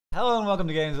Hello and welcome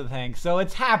to Games with Hank. So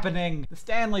it's happening, the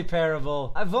Stanley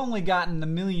Parable. I've only gotten a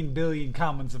million billion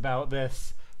comments about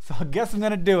this, so I guess I'm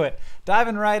gonna do it.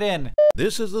 Diving right in.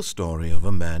 This is the story of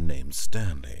a man named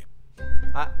Stanley.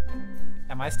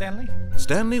 Am I Stanley?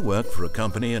 Stanley worked for a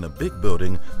company in a big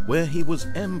building where he was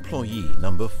employee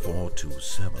number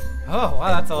 427. Oh, wow,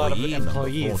 that's a lot of Employee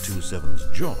employees. number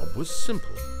 427's job was simple.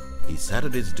 He sat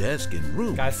at his desk in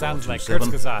room Guy sounds like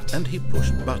 427 Kurtzgesagt. and he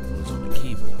pushed buttons on a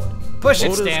keyboard. Push it,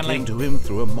 Orders Stanley. came to him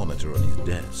through a monitor on his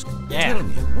desk, Yeah. telling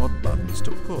him what buttons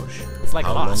to push, It's like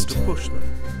how Lost. long to push them,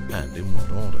 and in what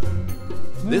order.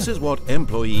 This is what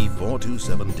employee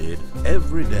 427 did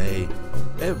every day,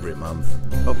 of every month,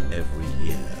 of every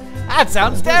year. That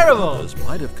sounds terrible! Others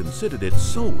might have considered it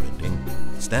soul-rending.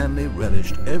 Stanley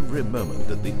relished every moment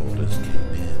that the orders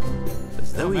came in,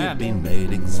 as though he had been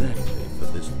made exactly for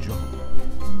this job.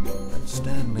 And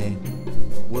Stanley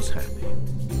was happy.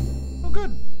 Oh,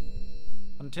 good.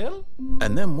 Until?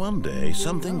 And then one day,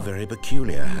 something very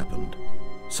peculiar happened.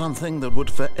 Something that would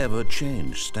forever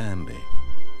change Stanley.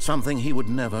 Something he would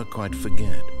never quite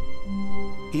forget.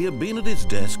 He had been at his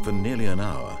desk for nearly an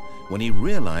hour when he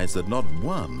realized that not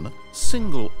one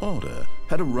single order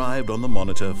had arrived on the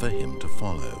monitor for him to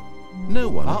follow. No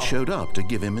one had showed up to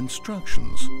give him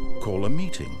instructions, call a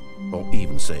meeting, or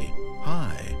even say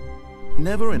hi.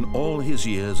 Never in all his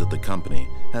years at the company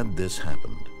had this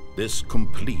happened. This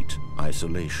complete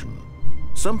isolation.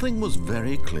 Something was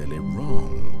very clearly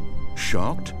wrong.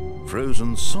 Shocked,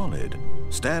 frozen solid,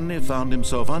 Stanley found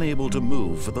himself unable to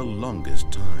move for the longest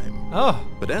time. Oh.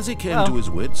 But as he came to his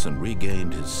wits and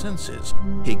regained his senses,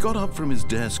 he got up from his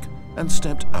desk and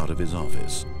stepped out of his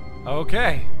office.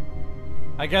 Okay.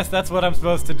 I guess that's what I'm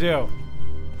supposed to do.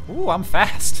 Ooh, I'm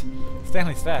fast.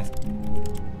 Stanley's fast.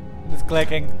 Just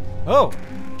clicking. Oh.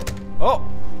 Oh.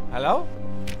 Hello?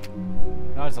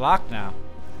 No, it's locked now.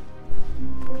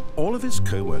 All of his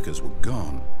co-workers were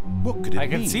gone. What could it mean? I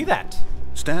can see that.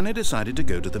 Stanley decided to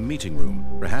go to the meeting room.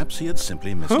 Perhaps he had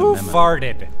simply missed a Who memo.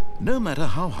 farted? No matter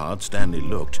how hard Stanley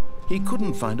looked, he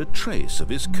couldn't find a trace of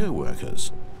his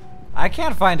co-workers. I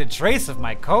can't find a trace of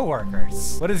my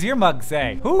coworkers. What does your mug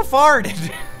say? Who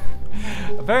farted?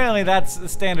 Apparently that's a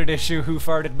standard issue, who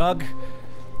farted mug.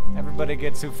 Everybody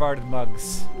gets who farted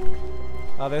mugs.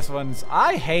 Oh, this one's,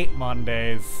 I hate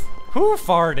Mondays. Who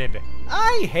farted?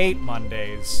 I hate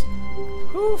Mondays.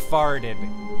 Who farted?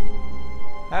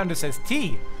 That one just says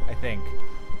T, I think.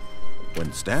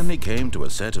 When Stanley came to a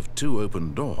set of two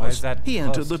open Why is doors, that he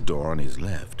entered closed? the door on his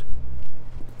left.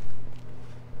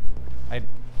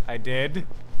 I did?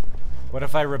 What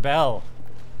if I rebel?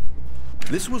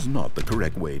 This was not the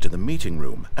correct way to the meeting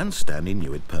room, and Stanley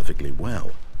knew it perfectly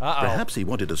well. Uh-oh. Perhaps he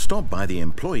wanted to stop by the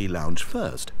employee lounge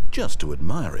first, just to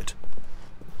admire it.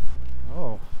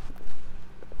 Oh.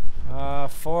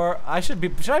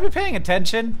 Should I be paying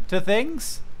attention to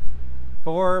things?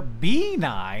 For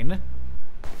B9?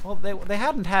 Well, they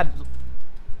hadn't had,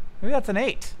 maybe that's an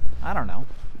 8. I don't know.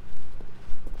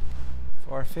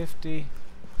 450.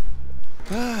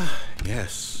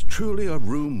 Yes, truly a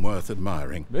room worth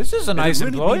admiring. This is a nice It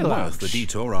had really employee been lounge. worth the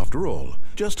detour after all,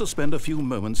 just to spend a few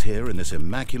moments here in this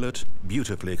immaculate,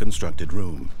 beautifully constructed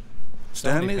room.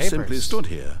 Stanley papers. simply stood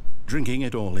here, drinking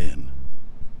it all in.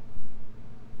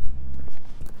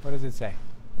 What does it say?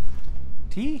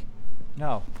 Tea?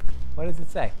 No. What does it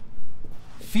say?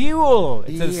 Fuel!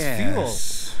 It says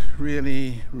Yes,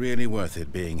 really, really worth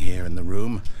it being here in the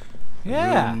room. fuel.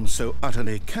 Yeah. A room so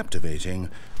utterly captivating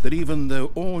that even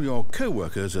though all your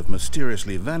co-workers have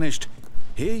mysteriously vanished,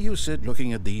 here you sit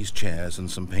looking at these chairs and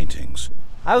some paintings.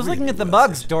 I was Really looking at the worth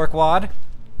mugs, it. dorkwad.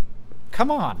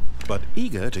 Come on. But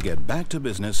eager to get back to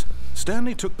business,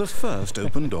 Stanley took the first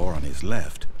open door on his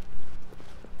left.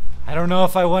 I don't know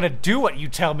if I want to do what you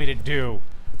tell me to do,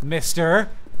 mister.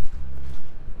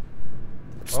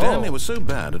 Stanley Oh. was so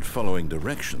bad at following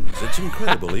directions, it's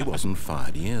incredible he wasn't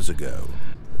fired years ago.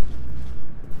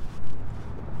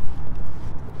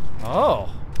 Oh.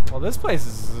 Well, this place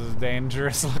is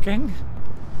dangerous looking.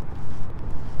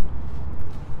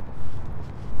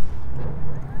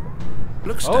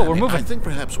 Look, Oh, Stanley, we're moving. I think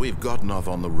perhaps we've gotten off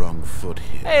on the wrong foot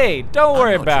here. Hey, don't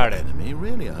worry I'm not about your it. enemy,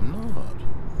 really, I'm not.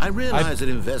 I realize that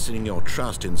investing your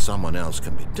trust in someone else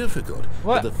can be difficult,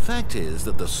 What? but the fact is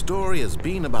that the story has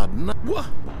been about What?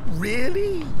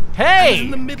 Really? Hey! I'm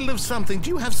in the middle of something. Do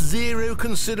you have zero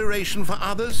consideration for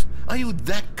others? Are you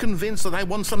that convinced that I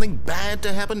want something bad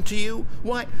to happen to you?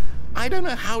 Why, I don't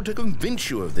know how to convince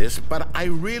you of this, but I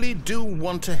really do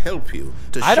want to help you,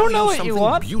 to I show don't know you what something you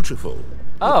want. beautiful.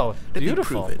 Oh, Let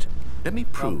beautiful. me prove it. Let me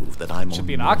prove that I'm should on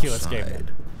be an your Oculus side. game.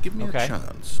 Give me Okay. a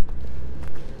chance.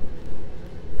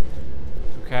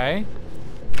 Okay.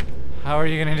 How are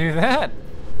you gonna do that?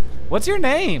 What's your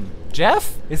name?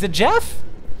 Jeff? Is it Jeff?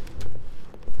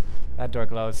 That door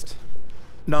closed.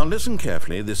 Now listen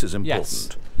carefully, this is important.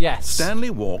 Yes. Yes. Stanley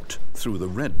walked through the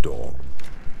red door.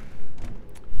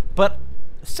 But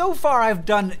so far I've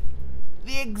done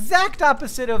the exact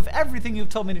opposite of everything you've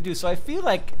told me to do, so I feel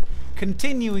like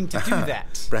continuing to do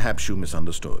that. Perhaps you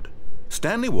misunderstood.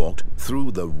 Stanley walked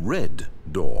through the red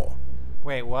door.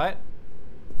 Wait, what?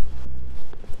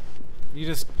 You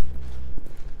just...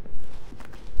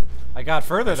 I got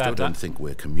further that time. I still don't think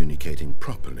we're communicating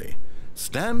properly.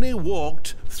 Stanley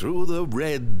walked through the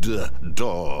red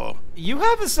door. You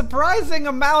have a surprising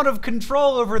amount of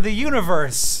control over the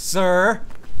universe, sir.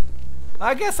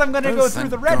 I guess I'm gonna go through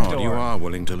the red door. You are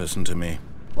willing to listen to me.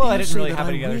 Well, I didn't really have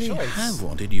any other choice. I have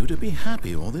wanted you to be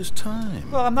happy all this time.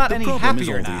 Well, I'm not any happier now. The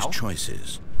problem is all these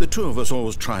choices. The two of us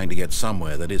always trying to get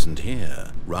somewhere that isn't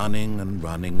here. Running and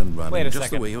running and running. Wait a just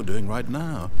second. the way you're doing right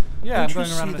now. Yeah, Don't I'm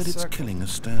going around in a you see that circle. it's killing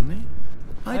us, Stanley?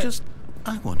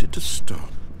 I wanted to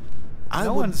stop.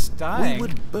 No one's dying. We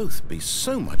would both be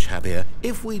so much happier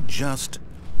if we just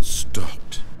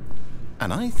stopped.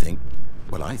 And I think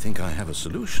I have a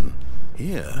solution.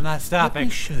 Here. I'm not stopping. Let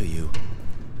me show you.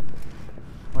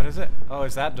 What is it? Oh,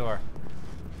 it's that door.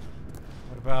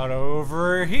 What about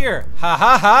over here? Ha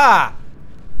ha ha!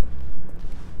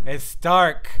 It's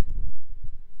dark.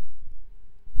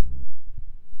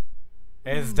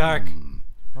 It's dark.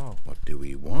 Oh. What do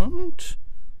we want?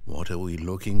 What are we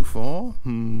looking for?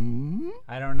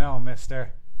 I don't know,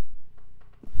 mister.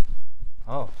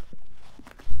 Oh.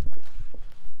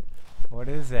 What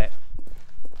is it?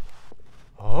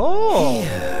 Oh!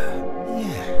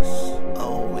 Yes.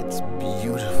 Oh, it's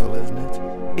beautiful, isn't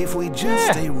it? If we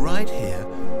just stay right here,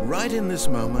 right in this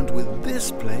moment with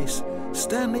this place,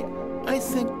 Stanley, I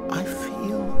think I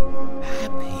feel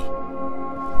happy.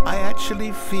 I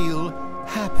actually feel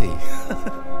happy.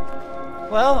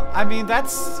 Well, I mean,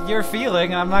 that's your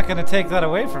feeling. I'm not going to take that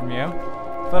away from you.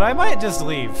 But I might just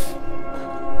leave.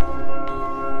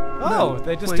 Oh,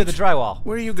 they just did the drywall.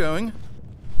 Where are you going?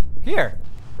 Here.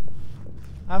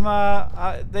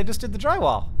 They just did the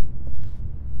drywall.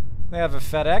 They have a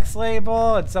FedEx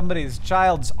label and somebody's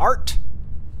child's art.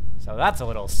 So that's a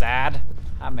little sad.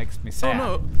 That makes me sad.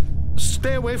 Oh, no.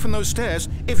 Stay away from those stairs.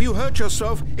 If you hurt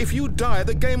yourself, if you die,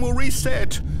 the game will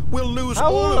reset. We'll lose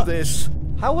all of this.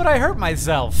 How would I hurt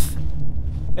myself?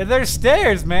 There's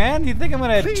stairs, man. You think I'm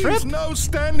gonna trip? Please, no,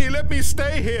 Stanley, let me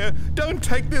stay here. Don't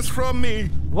take this from me.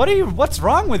 What's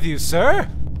wrong with you, sir?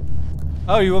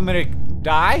 Oh, you want me to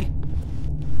die?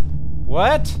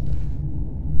 What?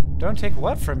 Don't take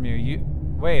what from you?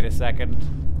 Wait a second.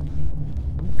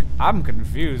 I'm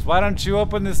confused. Why don't you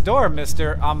open this door,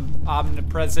 Mr.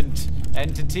 Omnipresent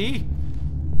Entity?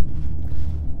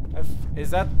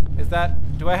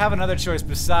 Do I have another choice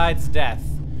besides death?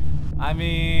 I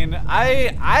mean,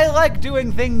 I like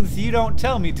doing things you don't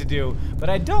tell me to do, but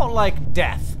I don't like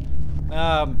death.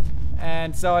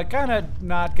 And so I kinda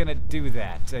not gonna do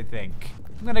that, I think.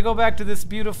 I'm gonna go back to this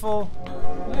beautiful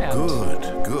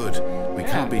land. Good. We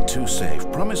can't be too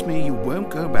safe. Promise me you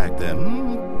won't go back there.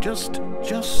 Just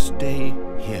stay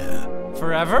here.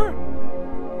 Forever?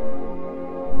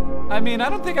 I mean, I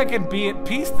don't think I can be at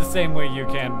peace the same way you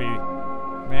can be,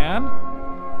 man.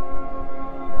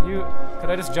 Could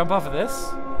I just jump off of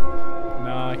this?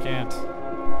 No, I can't.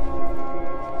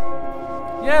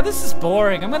 Yeah, this is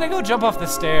boring. I'm gonna go jump off the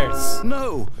stairs.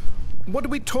 No. What do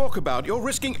we talk about? You're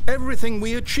risking everything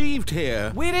we achieved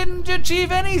here. We didn't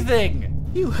achieve anything.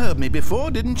 You heard me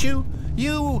before, didn't you?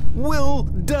 You will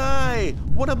die.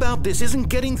 What about this isn't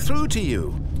getting through to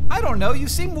you? I don't know. You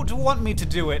seem to want me to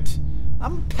do it.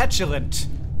 I'm petulant.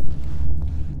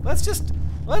 Let's just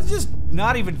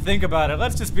not even think about it.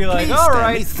 Let's just be like, all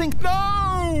right. Think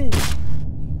no.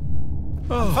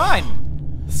 Oh, fine.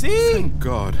 See? Thank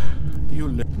God.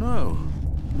 No.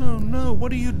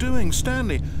 What are you doing,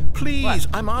 Stanley? Please,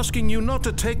 what? I'm asking you not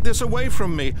to take this away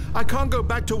from me. I can't go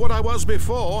back to what I was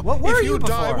before. What were you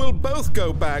before? If you die, we'll both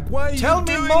go back. Why are you doing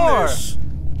this? Tell me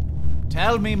more.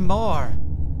 Tell me more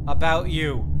about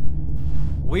you.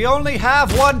 We only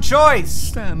have one choice.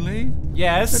 Stanley?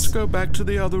 Yes? Let's go back to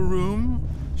the other room.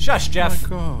 Shush, Jeff. My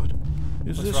God.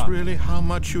 Is What's this wrong? really how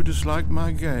much you dislike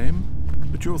my game?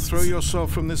 That you'll throw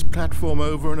yourself from this platform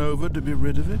over and over to be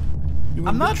rid of it? You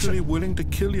were literally willing to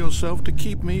kill yourself to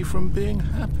keep me from being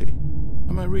happy.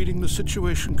 Am I reading the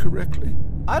situation correctly?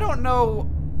 I don't know.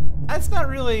 That's not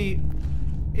really,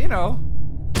 you know.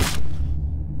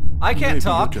 I can't Maybe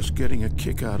talk. You're just getting a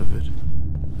kick out of it.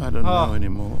 I don't know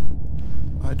anymore.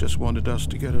 I just wanted us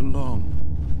to get along.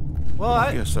 Well,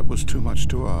 I guess that was too much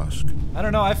to ask. I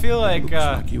don't know. I feel like Looks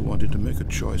like you wanted to make a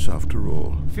choice after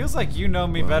all. feels like you know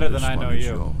me Well, better than this I know one is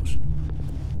you. yours.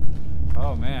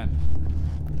 Oh man.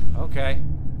 Okay.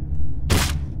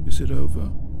 Is it over?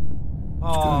 It's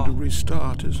Oh. going to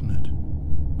restart, isn't it?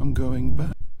 I'm going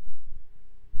back.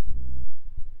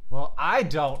 Well, I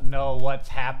don't know what's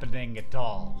happening at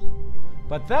all.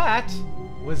 But that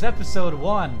was episode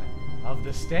 1 of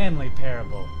the Stanley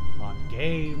Parable on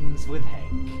Games with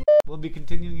Hank. We'll be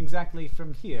continuing exactly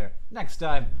from here next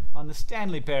time on the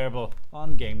Stanley Parable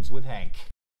on Games with Hank.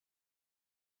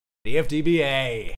 The FDBA.